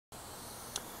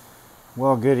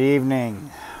Well, good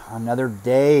evening. Another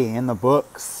day in the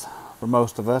books for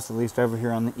most of us, at least over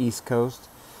here on the East Coast.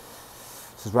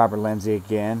 This is Robert Lindsay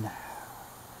again.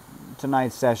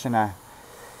 Tonight's session, I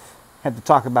had to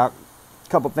talk about a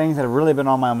couple things that have really been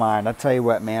on my mind. I tell you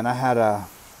what, man, I had a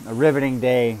riveting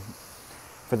day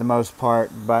for the most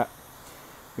part, but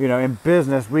in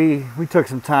business, we took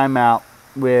some time out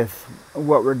with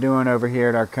what we're doing over here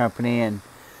at our company, and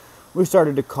we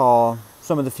started to call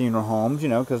some of the funeral homes,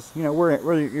 because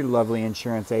we're your lovely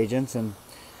insurance agents, and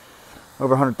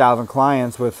over 100,000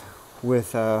 clients with my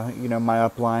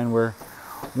upline. We're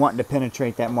wanting to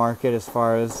penetrate that market as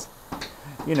far as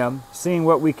seeing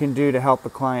what we can do to help the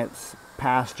clients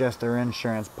pass just their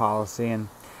insurance policy. And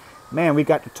man, we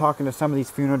got to talking to some of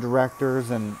these funeral directors,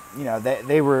 and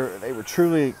they were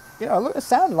truly, it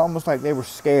sounded almost like they were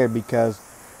scared because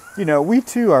we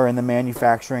too are in the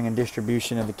manufacturing and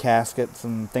distribution of the caskets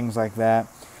and things like that.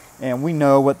 And we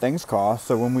know what things cost.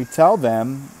 So when we tell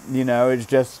them, it's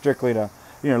just strictly to,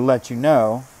 let you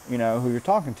know who you're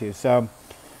talking to. So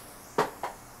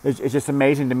it's just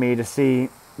amazing to me to see,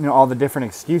 all the different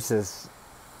excuses,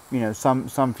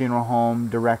 some funeral home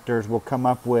directors will come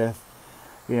up with,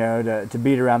 to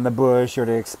beat around the bush or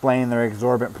to explain their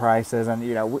exorbitant prices. And,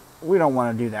 we don't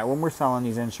want to do that. When we're selling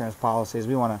these insurance policies,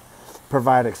 we want to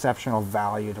provide exceptional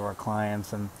value to our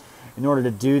clients, and in order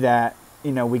to do that,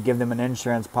 we give them an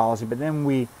insurance policy, but then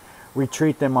we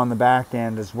treat them on the back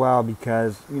end as well,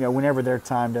 because whenever their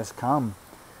time does come,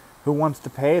 who wants to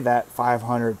pay that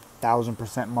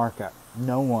 500,000% markup?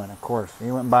 No one, of course.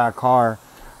 You wouldn't buy a car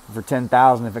for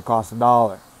 $10,000 if it costs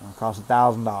 $1. If it costs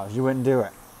 $1,000, you wouldn't do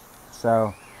it.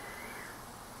 So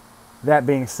that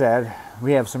being said,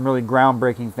 we have some really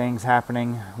groundbreaking things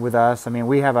happening with us. I mean,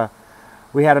 we had a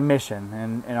mission,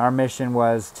 and our mission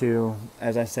was to,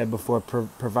 as I said before,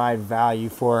 provide value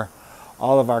for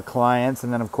all of our clients,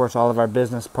 and then of course all of our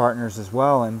business partners as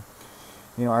well. And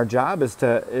our job is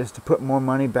to put more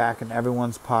money back in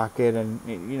everyone's pocket,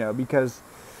 and because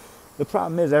the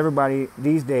problem is everybody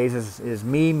these days is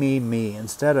me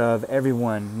instead of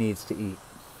everyone needs to eat.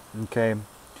 Okay,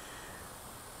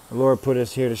 the Lord put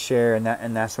us here to share,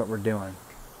 and that's what we're doing.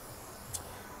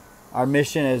 Our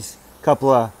mission is a couple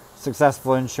of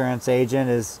successful insurance agent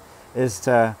is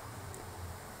to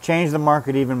change the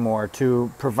market even more,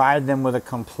 to provide them with a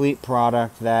complete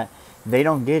product that they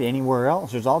don't get anywhere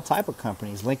else. There's all type of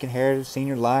companies, Lincoln Heritage,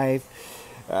 Senior Life,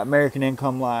 American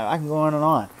Income Life. I can go on and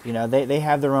on. They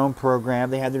have their own program.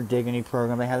 They have their Dignity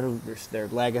program. They have their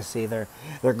Legacy, their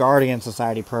Guardian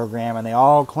Society program, and they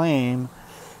all claim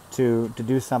to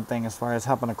do something as far as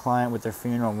helping a client with their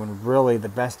funeral, when really the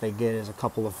best they get is a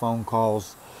couple of phone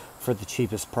calls for the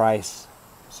cheapest price.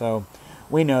 So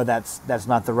we know that's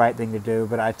not the right thing to do,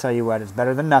 but I tell you what, it's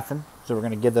better than nothing. So we're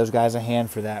going to give those guys a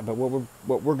hand for that. But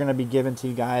what we're going to be giving to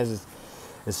you guys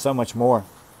is so much more.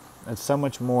 It's so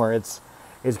much more. It's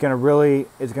going to really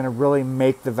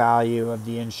make the value of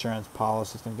the insurance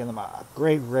policy. It's going to give them a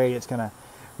great rate. It's going to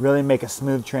really make a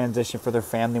smooth transition for their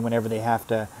family whenever they have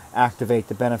to activate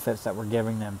the benefits that we're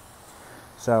giving them.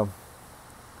 So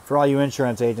for all you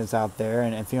insurance agents out there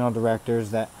and funeral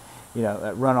directors that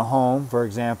that run a home, for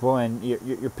example, and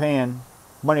you're paying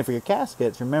money for your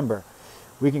caskets, remember,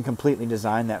 we can completely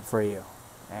design that for you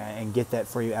and get that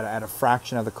for you at a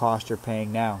fraction of the cost you're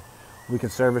paying now. We can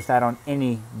service that on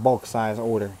any bulk size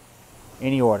order,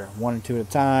 any order, 1 or 2 at a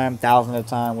time, 1,000 at a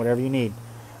time, whatever you need.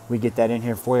 We get that in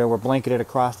here for you. We're blanketed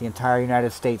across the entire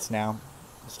United States now,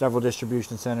 several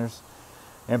distribution centers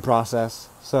in process.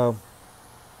 So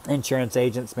insurance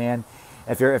agents, man,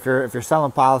 if you're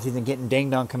selling policies and getting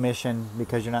dinged on commission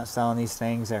because you're not selling these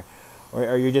things, or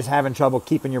you're just having trouble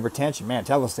keeping your retention, man,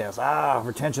 telesales,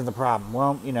 retention's the problem.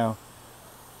 Well,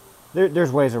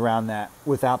 there's ways around that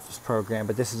without this program,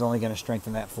 but this is only going to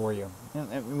strengthen that for you.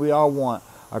 And we all want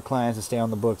our clients to stay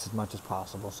on the books as much as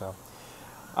possible. So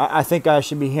I think I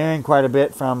should be hearing quite a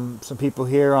bit from some people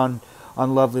here on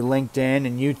lovely LinkedIn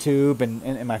and YouTube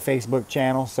and my Facebook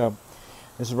channel. So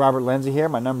this is Robert Lindsay here.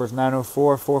 My number is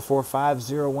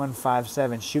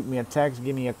 904-445-0157. Shoot me a text,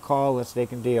 give me a call. Let's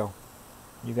make a deal.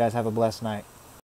 You guys have a blessed night.